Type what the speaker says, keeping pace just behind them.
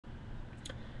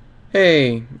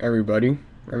Hey everybody,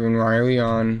 Revin Riley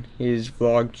on his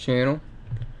vlog channel.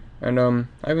 And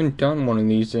I haven't done one of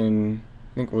these in,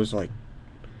 I think it was like,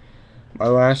 my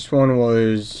last one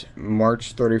was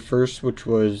March 31st, which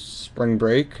was spring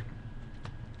break.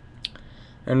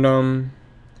 And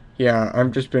yeah,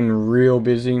 I've just been real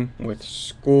busy with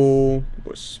school,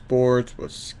 with sports,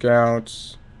 with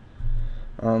scouts.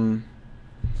 Um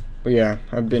but yeah,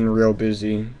 I've been real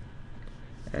busy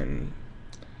and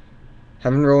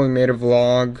haven't really made a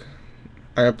vlog.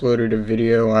 I uploaded a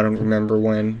video, I don't remember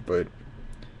when, but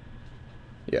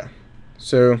yeah.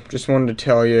 So, just wanted to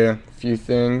tell you a few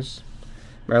things.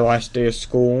 My last day of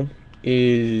school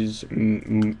is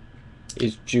June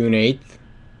 8th.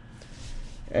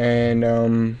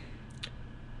 And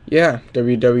yeah,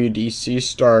 WWDC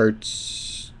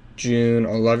starts June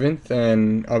 11th,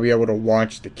 and I'll be able to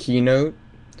watch the keynote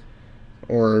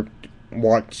or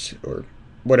watch or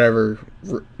whatever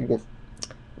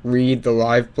read the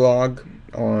live blog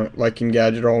on like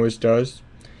Engadget always does.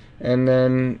 And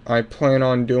then I plan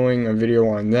on doing a video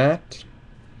on that.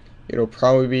 It'll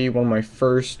probably be one of my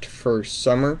first for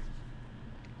summer.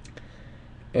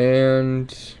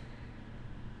 And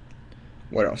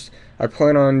what else? I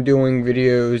plan on doing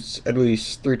videos at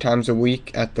least 3 times a week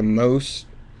at the most.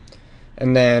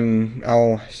 And then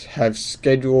I'll have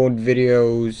scheduled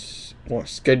videos, well,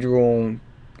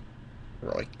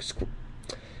 like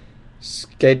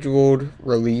scheduled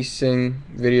releasing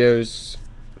videos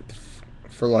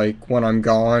for like when I'm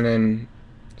gone and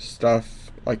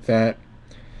stuff like that.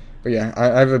 But yeah, I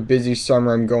have a busy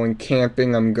summer. I'm going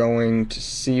camping. I'm going to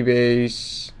sea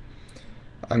base.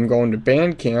 I'm going to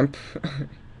band camp,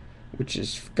 which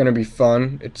is gonna be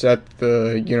fun. It's at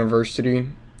the university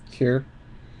here,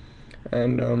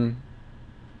 and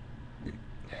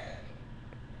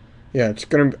yeah,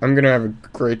 I'm gonna have a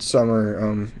great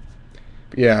summer.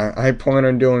 Yeah, I plan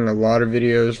on doing a lot of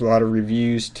videos, a lot of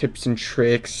reviews, tips and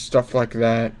tricks, stuff like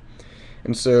that.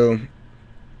 And so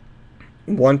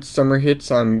once summer hits,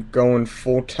 I'm going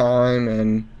full time,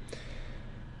 and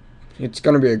it's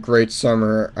going to be a great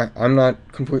summer. I'm not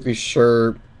completely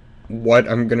sure what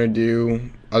I'm going to do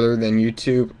other than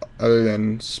YouTube, other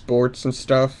than sports and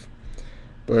stuff,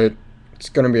 but it's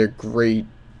going to be a great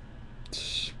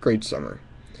summer.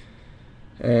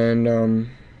 And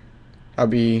I'll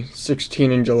be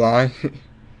 16 in July.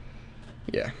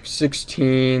 Yeah,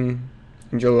 16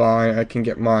 in July. I can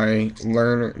get my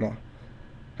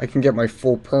I can get my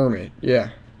full permit.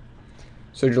 Yeah.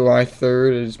 So July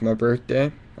 3rd is my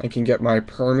birthday. I can get my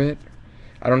permit.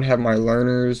 I don't have my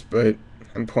learners, but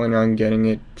I'm planning on getting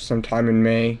it sometime in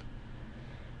May.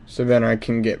 So then I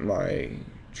can get my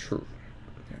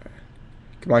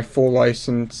full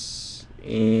license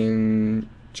in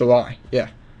July. Yeah.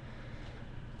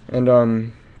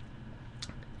 And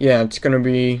yeah, it's gonna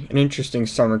be an interesting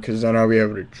summer because then I'll be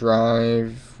able to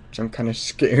drive, which I'm kind of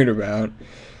scared about.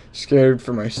 Scared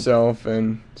for myself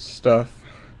and stuff.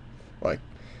 Like,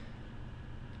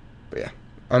 but yeah,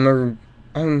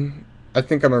 I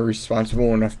think I'm a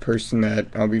responsible enough person that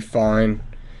I'll be fine.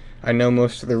 I know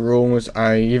most of the rules.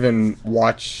 I even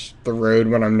watch the road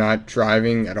when I'm not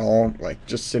driving at all, like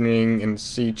just sitting in the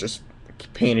seat, just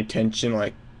paying attention,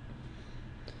 like,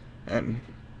 and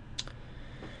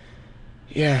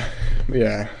yeah,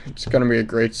 yeah, it's gonna be a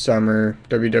great summer.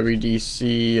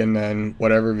 WWDC, and then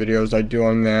whatever videos I do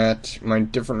on that, my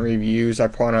different reviews. I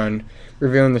plan on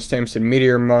reviewing the Samson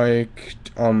Meteor mic,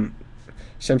 Canon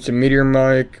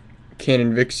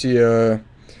Vixia,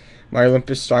 my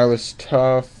Olympus Stylus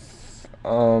Tough,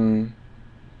 and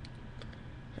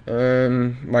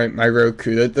my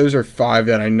Roku. Those are 5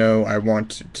 that I know I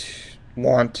want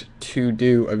to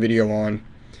do a video on,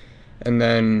 and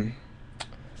then.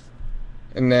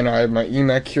 And then I have my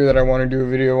eMac here that I want to do a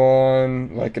video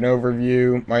on, like an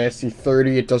overview. My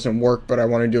SC30, it doesn't work, but I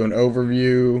want to do an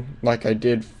overview, like I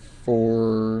did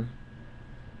for.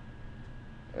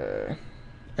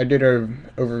 I did an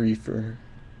overview for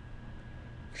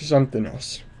something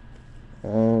else.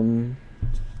 What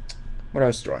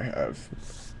else do I have?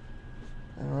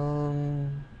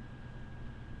 Um,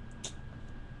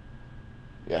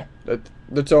 yeah,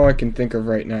 that's all I can think of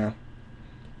right now.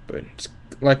 But it's,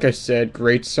 like I said,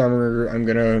 great summer.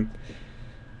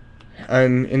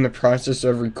 I'm in the process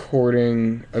of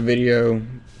recording a video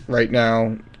right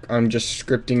now. I'm just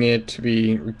scripting it to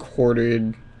be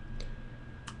recorded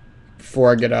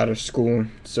before I get out of school.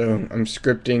 So I'm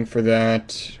scripting for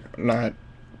that, not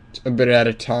a bit at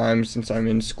a time since I'm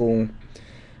in school.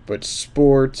 But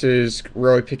sports is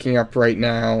really picking up right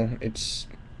now. It's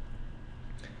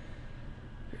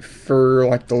for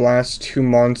like the last 2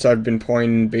 months I've been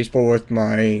playing baseball with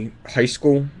my high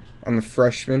school. I'm a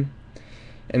freshman.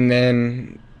 And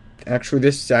then actually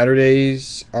this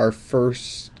Saturday's our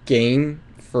first game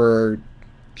for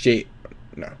J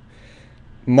no.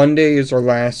 Monday is our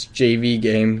last JV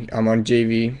game. I'm on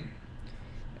JV.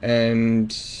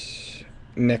 And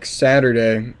next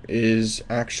Saturday is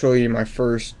actually my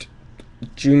first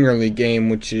junior league game,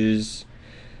 which is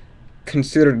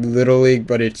considered Little League,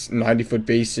 but it's 90-foot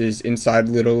bases inside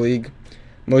Little League.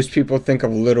 Most people think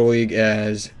of Little League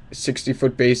as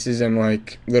 60-foot bases and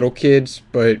like little kids,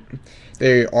 but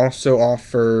they also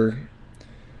offer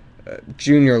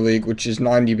Junior League, which is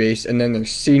 90 base, and then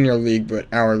there's Senior League, but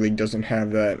our league doesn't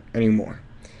have that anymore.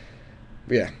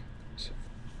 But yeah.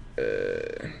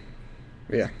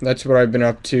 Yeah, that's what I've been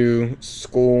up to.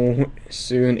 School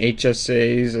soon.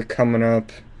 HSAs are coming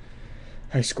up.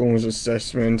 High school's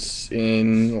assessments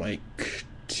in like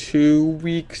 2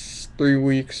 weeks, 3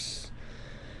 weeks.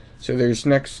 So there's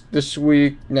next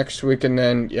week, and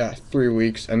then yeah, 3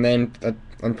 weeks, and then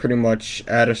I'm pretty much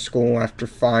out of school after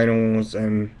finals,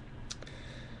 and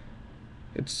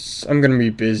I'm gonna be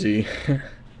busy.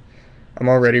 I'm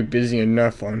already busy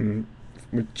enough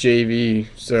with JV,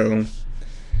 so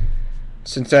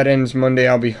since that ends Monday,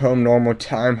 I'll be home normal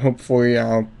time. Hopefully,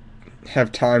 I'll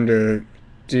have time to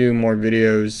do more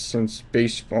videos since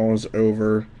baseball's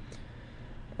over.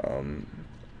 But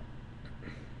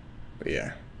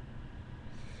yeah,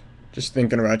 just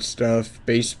thinking about stuff.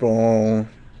 Baseball.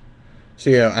 So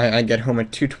yeah, I get home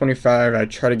at 2:25. I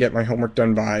try to get my homework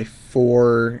done by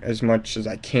 4 as much as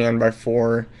I can by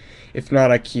 4. If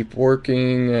not, I keep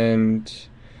working, and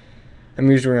I'm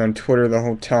usually on Twitter the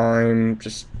whole time,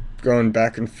 just going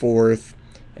back and forth.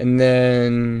 And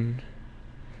then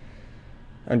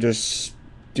I just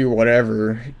do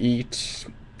whatever, eat,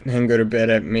 and go to bed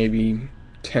at maybe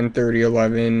 10:30,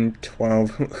 11,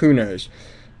 12, who knows.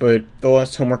 But the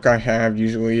less homework I have,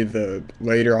 usually the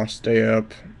later I'll stay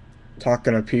up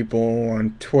talking to people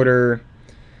on Twitter,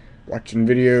 watching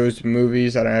videos,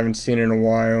 movies that I haven't seen in a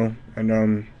while.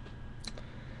 And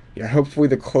yeah, hopefully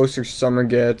the closer summer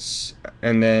gets,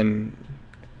 and then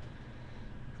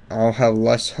I'll have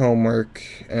less homework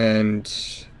and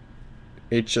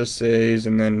HSAs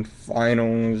and then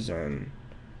finals, and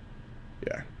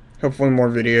yeah, hopefully more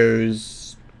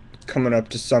videos coming up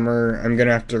to summer. I'm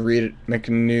gonna have to make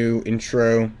a new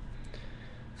intro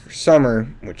for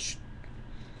summer, which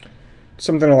is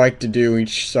something I like to do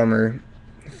each summer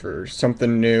for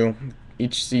something new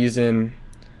each season,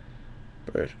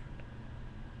 but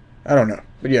I don't know.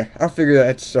 But yeah, I'll figure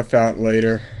that stuff out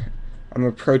later. I'm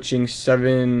approaching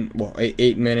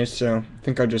 8 minutes, so I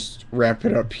think I'll just wrap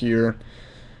it up here.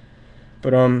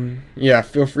 But yeah,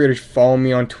 feel free to follow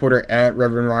me on Twitter at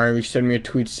Revin Riley. Send me a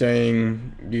tweet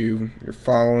saying you're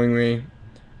following me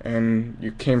and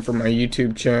you came from my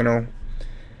YouTube channel.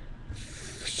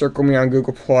 Circle me on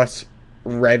Google Plus,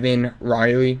 Revin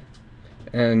Riley,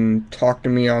 and talk to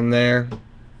me on there.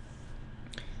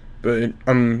 But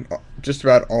I'm just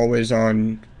about always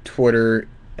on Twitter,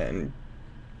 and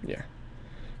yeah,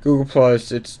 Google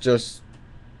Plus. It's just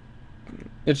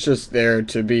there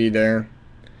to be there.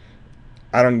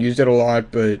 I don't use it a lot,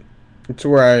 but it's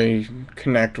where I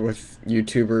connect with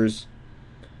YouTubers.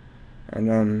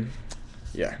 And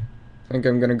yeah, I think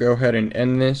I'm gonna go ahead and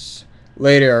end this.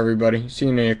 Later, everybody. See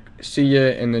you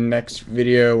in the next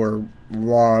video or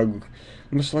vlog.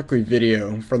 Most likely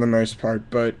video for the most part,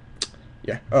 but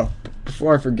yeah. Oh,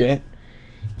 before I forget,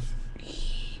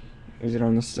 is it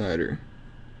on the side, or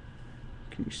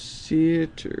can you see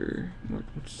it, or what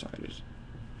side is it?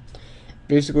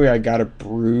 Basically, I got a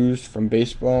bruise from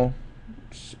baseball.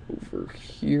 It's over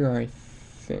here, I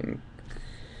think.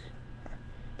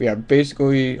 But yeah,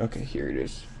 basically, okay, here it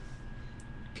is.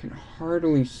 Can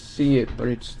hardly see it, but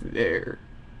it's there.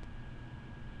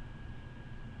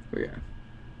 But yeah.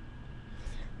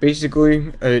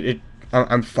 Basically,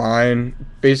 I'm fine.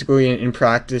 Basically, in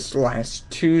practice last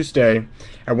Tuesday,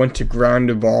 I went to ground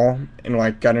a ball and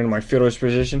like got into my fielder's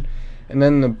position, and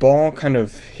then the ball kind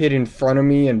of hit in front of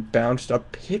me and bounced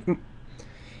up,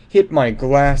 hit my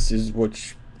glasses,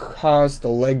 which caused the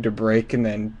leg to break, and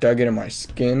then dug into my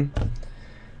skin.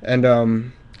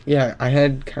 And yeah, I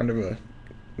had kind of a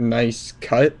nice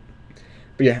cut.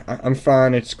 But yeah, I'm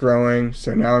fine. It's growing.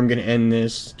 So now I'm gonna end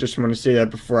this. Just want to say that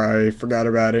before I forgot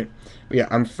about it. But yeah,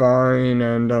 I'm fine,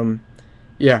 and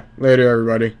yeah, later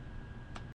everybody.